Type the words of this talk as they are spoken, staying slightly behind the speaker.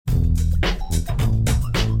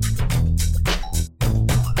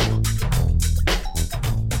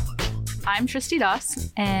I'm Shristi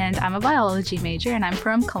Das, and I'm a biology major, and I'm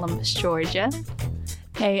from Columbus, Georgia.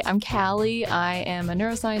 Hey, I'm Callie. I am a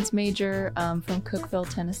neuroscience major from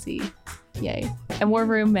Cookeville, Tennessee. Yay. And we're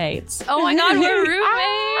roommates. Oh my God, we're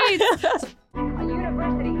roommates!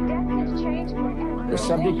 The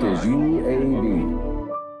subject is UAB.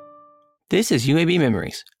 This is UAB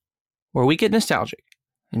Memories, where we get nostalgic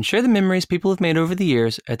and share the memories people have made over the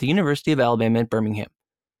years at the University of Alabama at Birmingham.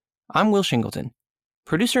 I'm Will Shingleton,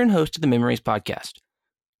 producer and host of the Memories podcast.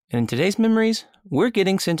 And in today's Memories, we're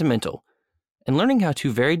getting sentimental and learning how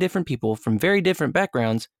two very different people from very different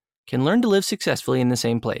backgrounds can learn to live successfully in the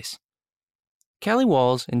same place. Callie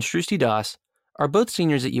Walls and Shristi Das are both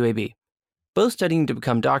seniors at UAB, both studying to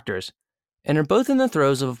become doctors, and are both in the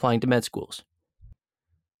throes of applying to med schools.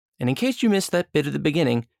 And in case you missed that bit at the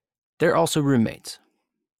beginning, they're also roommates.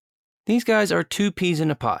 These guys are two peas in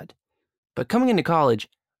a pod, but coming into college,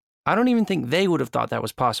 I don't even think they would have thought that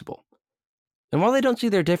was possible. And while they don't see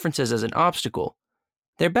their differences as an obstacle,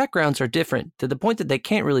 their backgrounds are different to the point that they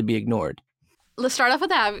can't really be ignored. Let's start off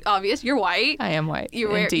with the obvious. You're white. I am white,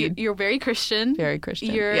 Indeed. You're very Christian. Very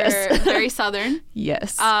Christian, You're yes. very Southern.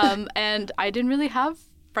 Yes. And I didn't really have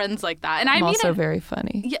friends like that. And I I'm mean also it, very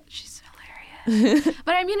funny. Yeah, she's hilarious.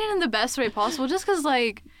 But I mean it in the best way possible, just because,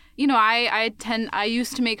 like, you know, I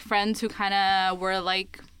used to make friends who kind of were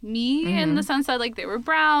like me in the sense that, like, they were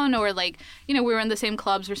brown or, like, you know, we were in the same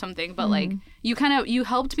clubs or something. But like, you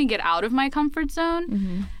helped me get out of my comfort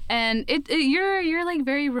zone, and you're like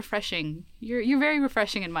very refreshing. You're very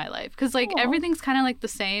refreshing in my life because, like, everything's kind of like the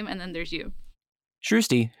same, and then there's you.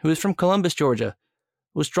 Shristi, who is from Columbus, Georgia,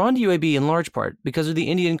 was drawn to UAB in large part because of the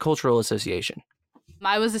Indian Cultural Association.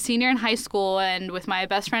 I was a senior in high school, and with my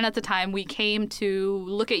best friend at the time, we came to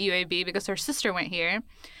look at UAB because her sister went here,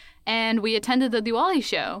 and we attended the Diwali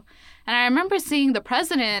show. And I remember seeing the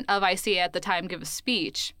president of ICA at the time give a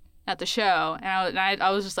speech at the show, and I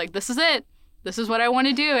was just like, this is it. This is what I want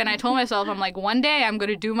to do. And I told myself, I'm like, one day I'm going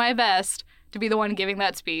to do my best to be the one giving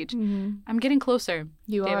that speech. I'm getting closer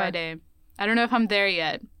day by day. I don't know if I'm there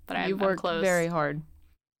yet, but I'm close. You've worked very hard.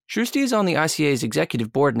 Shristi is on the ICA's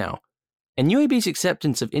executive board now, and UAB's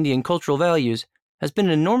acceptance of Indian cultural values has been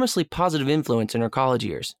an enormously positive influence in her college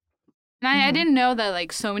years. And I didn't know that,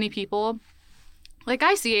 like, so many people, like,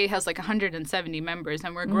 ICA has like 170 members,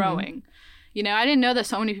 and we're growing. You know, I didn't know that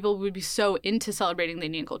so many people would be so into celebrating the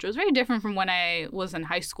Indian culture. It was very different from when I was in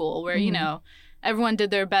high school, where, you know, everyone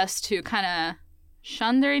did their best to kind of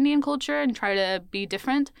shun their Indian culture and try to be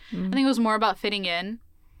different. I think it was more about fitting in.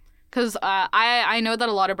 Because I know that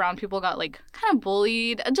a lot of brown people got, like, kind of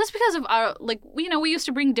bullied just because of our, like, you know, we used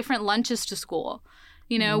to bring different lunches to school.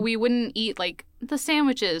 You know, we wouldn't eat, like, the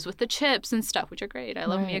sandwiches with the chips and stuff, which are great. I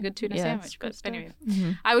love me a good tuna sandwich. But anyway,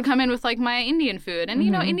 I would come in with, like, my Indian food. And,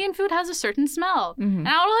 you know, Indian food has a certain smell. And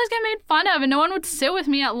I would always get made fun of, and no one would sit with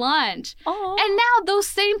me at lunch. And now those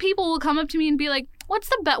same people will come up to me and be like, what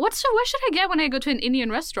should I get when I go to an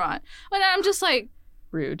Indian restaurant? And I'm just like,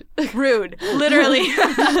 Rude. Literally.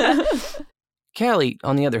 Callie,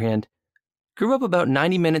 on the other hand, grew up about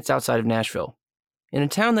 90 minutes outside of Nashville, in a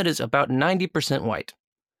town that is about 90% white.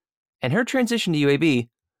 And her transition to UAB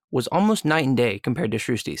was almost night and day compared to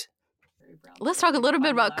Shristi's. Let's talk a little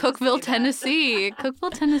bit about Cookeville, Tennessee.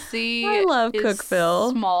 Cookeville, Tennessee. I love is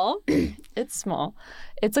Cookeville. Small. It's small.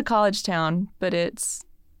 It's a college town, but it's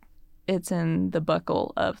in the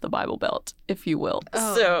buckle of the Bible Belt, if you will.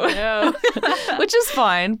 No. Which is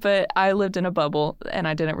fine, but I lived in a bubble, and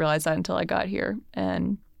I didn't realize that until I got here.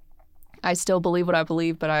 And I still believe what I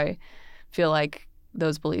believe, but I feel like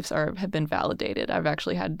those beliefs have been validated. I've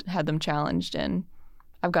actually had them challenged, and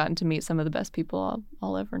I've gotten to meet some of the best people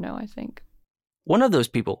I'll ever know, I think. One of those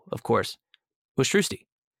people, of course, was Shristi.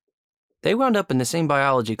 They wound up in the same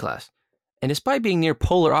biology class, and despite being near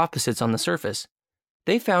polar opposites on the surface,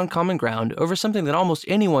 they found common ground over something that almost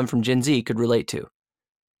anyone from Gen Z could relate to: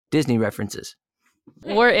 Disney references.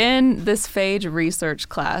 We're in this phage research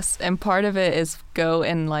class, and part of it is go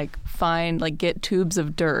and, like, get tubes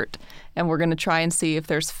of dirt, and we're going to try and see if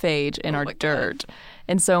there's phage in our dirt.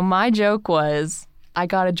 And so my joke was, I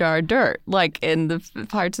got a jar of dirt, like in the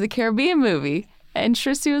Pirates of the Caribbean movie. And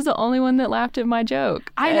Shristi was the only one that laughed at my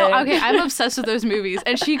joke. I know. Okay, I'm obsessed with those movies.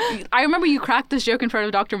 And I remember you cracked this joke in front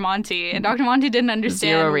of Dr. Monty, and Dr. Monty didn't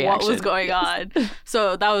understand what was going on.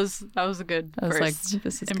 So that was a good I was first like,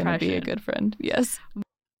 this is going to be a good friend. Yes.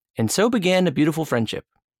 And so began a beautiful friendship.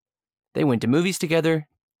 They went to movies together,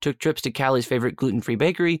 took trips to Callie's favorite gluten-free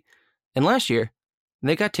bakery, and last year,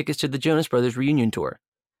 they got tickets to the Jonas Brothers reunion tour.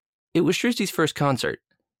 It was Shristi's first concert,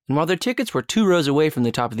 and while their tickets were 2 rows away from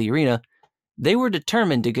the top of the arena, they were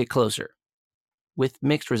determined to get closer, with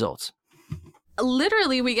mixed results.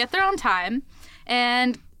 literally, we get there on time,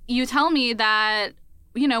 and you tell me that,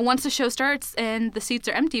 you know, once the show starts and the seats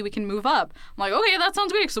are empty, we can move up. I'm like, okay, that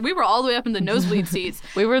sounds great. So we were all the way up in the nosebleed seats.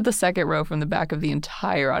 We were the second row from the back of the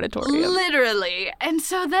entire auditorium. Literally. And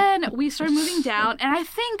so then we started moving down, and I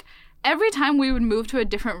think every time we would move to a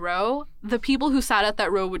different row, the people who sat at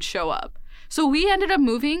that row would show up. So we ended up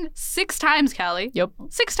moving 6 times, Callie. Yep.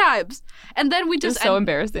 6 times. And then we just... It was so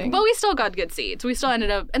embarrassing. But we still got good seats. We still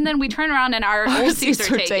ended up... And then we turn around and our old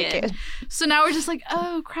seats are taken. So now we're just like,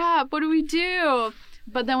 oh, crap, what do we do?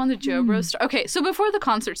 But then when the Joe Bros started... Okay, so before the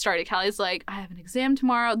concert started, Callie's like, I have an exam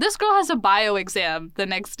tomorrow. This girl has a bio exam the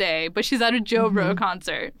next day, but she's at a Joe Bro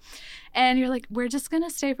concert. And you're like, we're just going to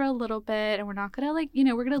stay for a little bit, and we're not going to, like, you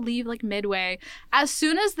know, we're going to leave, like, midway. As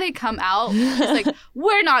soon as they come out, it's like,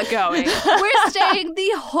 we're not going. We're staying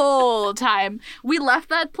the whole time. We left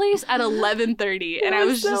that place at 11:30, and I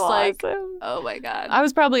was just like, oh, my God. I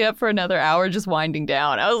was probably up for another hour just winding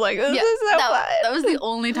down. I was like, this is so fun. That was the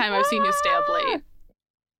only time I've seen you stay up late.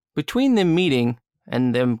 Between them meeting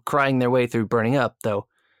and them crying their way through Burning Up, though,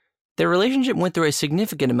 their relationship went through a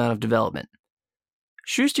significant amount of development.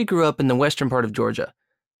 Shrusty grew up in the western part of Georgia,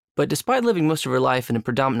 but despite living most of her life in a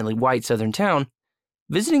predominantly white southern town,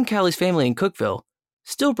 visiting Callie's family in Cookeville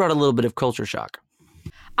still brought a little bit of culture shock.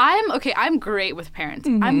 I'm great with parents.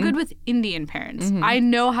 I'm good with Indian parents. I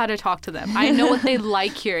know how to talk to them. I know what they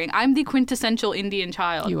like hearing. I'm the quintessential Indian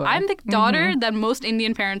child. You are. I'm the daughter that most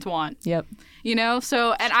Indian parents want. Yep. You know?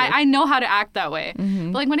 So, and I know how to act that way.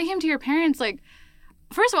 But, like, when it came to your parents, like,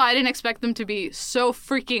 first of all, I didn't expect them to be so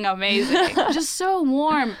freaking amazing. Just so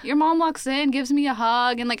warm. Your mom walks in, gives me a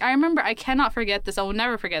hug. And, like, I remember, I cannot forget this. I will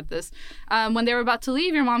never forget this. When they were about to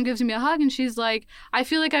leave, your mom gives me a hug, and she's like, I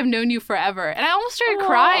feel like I've known you forever. And I almost started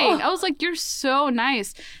crying. I was like, you're so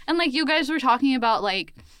nice. And, like, you guys were talking about,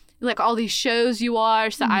 like all these shows you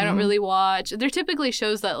watch that I don't really watch. They're typically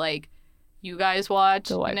shows that, like, you guys watch.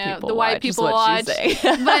 The white people watch.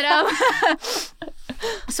 But,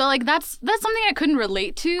 so, like, that's something I couldn't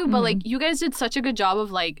relate to, but, like, you guys did such a good job of,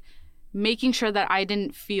 like, making sure that I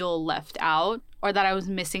didn't feel left out or that I was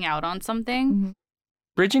missing out on something.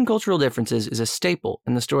 Bridging cultural differences is a staple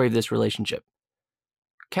in the story of this relationship.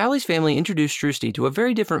 Callie's family introduced Shrusty to a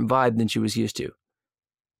very different vibe than she was used to.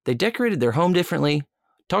 They decorated their home differently,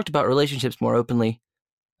 talked about relationships more openly,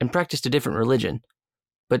 and practiced a different religion.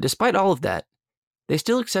 But despite all of that, they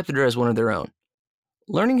still accepted her as one of their own.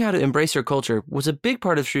 Learning how to embrace her culture was a big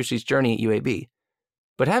part of Shrusty's journey at UAB,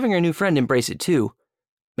 but having her new friend embrace it too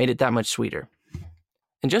made it that much sweeter.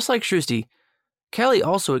 And just like Shrusty, Callie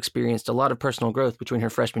also experienced a lot of personal growth between her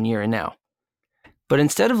freshman year and now. But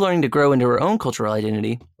instead of learning to grow into her own cultural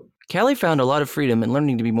identity, Callie found a lot of freedom in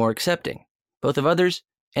learning to be more accepting, both of others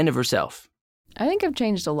and of herself. I think I've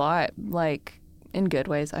changed a lot, like, in good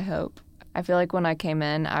ways, I hope. I feel like when I came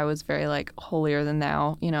in, I was very, like, holier than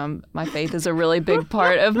thou. You know, my faith is a really big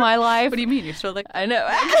part of my life. What do you mean? You're still like, I know.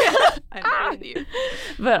 I'm better than you.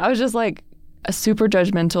 But I was just, like, a super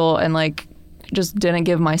judgmental and, like, just didn't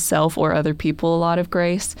give myself or other people a lot of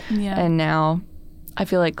grace. Yeah. And now I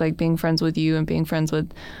feel like being friends with you and being friends with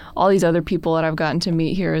all these other people that I've gotten to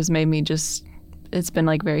meet here has made me just, it's been,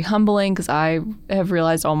 like, very humbling because I have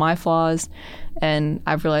realized all my flaws and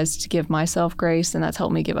I've realized to give myself grace, and that's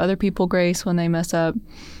helped me give other people grace when they mess up.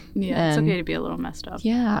 Yeah, it's okay to be a little messed up.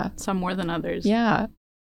 Yeah. Some more than others. Yeah.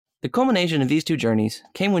 The culmination of these two journeys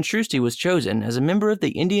came when Shrusty was chosen as a member of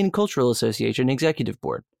the Indian Cultural Association Executive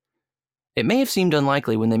Board. It may have seemed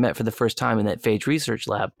unlikely when they met for the first time in that Phage research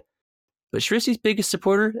lab, but Shrusty's biggest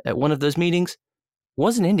supporter at one of those meetings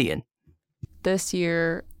was an Indian. This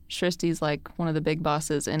year, Shrusty's like one of the big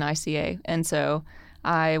bosses in ICA, and so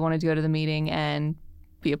I wanted to go to the meeting and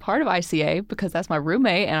be a part of ICA because that's my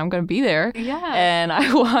roommate and I'm going to be there. Yeah. And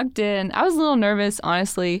I walked in. I was a little nervous,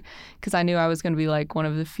 honestly, because I knew I was going to be like one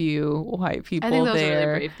of the few white people there. I think that was a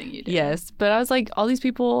really brave thing you did. Yes. But I was like, all these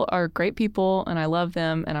people are great people and I love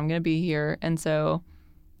them and I'm going to be here. And so,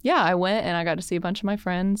 yeah, I went and I got to see a bunch of my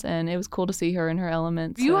friends and it was cool to see her in her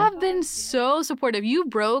element. You have been so supportive. You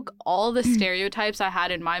broke all the stereotypes I had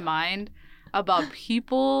in my mind about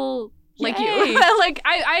people like you. Like,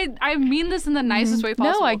 I mean this in the nicest way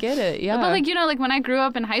possible. No, I get it, yeah. But, like, you know, like, when I grew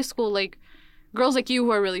up in high school, like, girls like you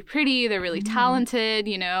who are really pretty, they're really talented,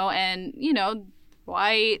 you know, and, you know,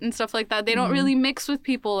 white and stuff like that, they don't really mix with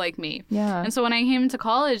people like me. Yeah. And so when I came into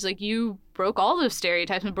college, like, you broke all those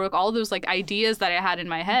stereotypes and broke all those, like, ideas that I had in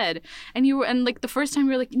my head. And you were, and, like, the first time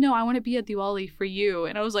you were like, no, I want to be at Diwali for you.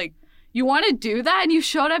 And I was like, you want to do that? And you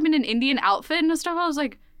showed up in an Indian outfit and stuff. I was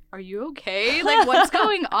like, are you okay? Like, what's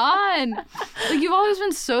going on? Like, you've always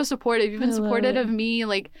been so supportive. You've been supportive of me,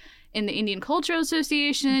 like, in the Indian Cultural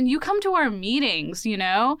Association. You come to our meetings, you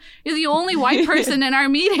know? You're the only white person in our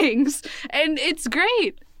meetings. And it's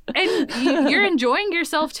great. And you're enjoying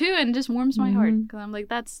yourself too, and it just warms my heart. Because I'm like,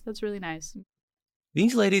 that's really nice.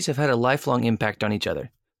 These ladies have had a lifelong impact on each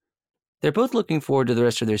other. They're both looking forward to the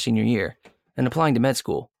rest of their senior year and applying to med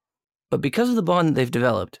school. But because of the bond that they've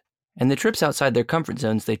developed and the trips outside their comfort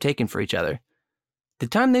zones they've taken for each other, the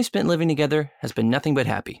time they've spent living together has been nothing but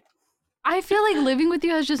happy. I feel like living with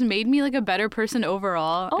you has just made me like a better person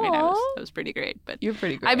overall. Aww. I mean, I was pretty great, but You're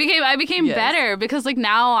pretty great. I became Yes. better because like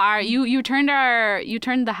now you turned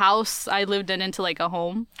the house I lived in into like a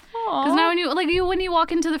home. Because now when you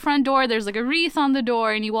walk into the front door, there's like a wreath on the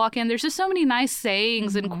door, and you walk in, there's just so many nice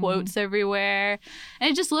sayings and quotes everywhere,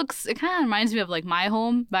 and it kind of reminds me of like my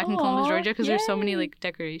home back in Columbus, Georgia, because there's so many like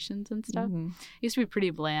decorations and stuff. It used to be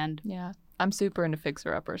pretty bland. Yeah. I'm super into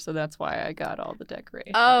Fixer Upper, so that's why I got all the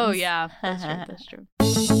decorations. Oh yeah, that's true.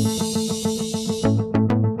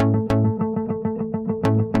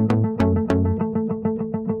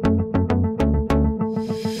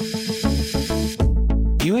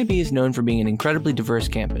 UAB is known for being an incredibly diverse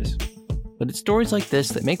campus, but it's stories like this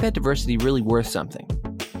that make that diversity really worth something.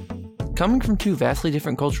 Coming from two vastly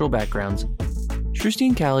different cultural backgrounds, Shrusti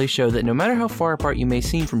and Callie show that no matter how far apart you may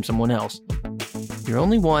seem from someone else, you're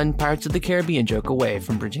only one Pirates of the Caribbean joke away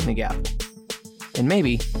from bridging the gap. And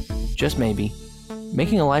maybe, just maybe,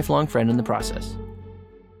 making a lifelong friend in the process.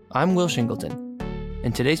 I'm Will Shingleton,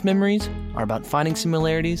 and today's memories are about finding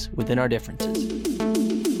similarities within our differences.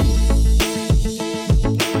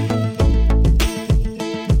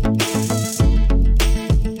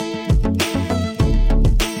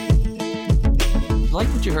 If you like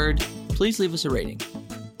what you heard, please leave us a rating.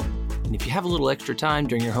 And if you have a little extra time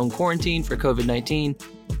during your home quarantine for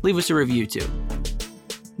COVID-19, leave us a review too.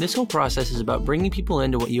 This whole process is about bringing people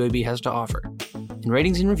into what UAB has to offer, and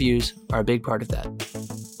ratings and reviews are a big part of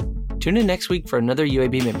that. Tune in next week for another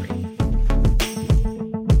UAB Memory.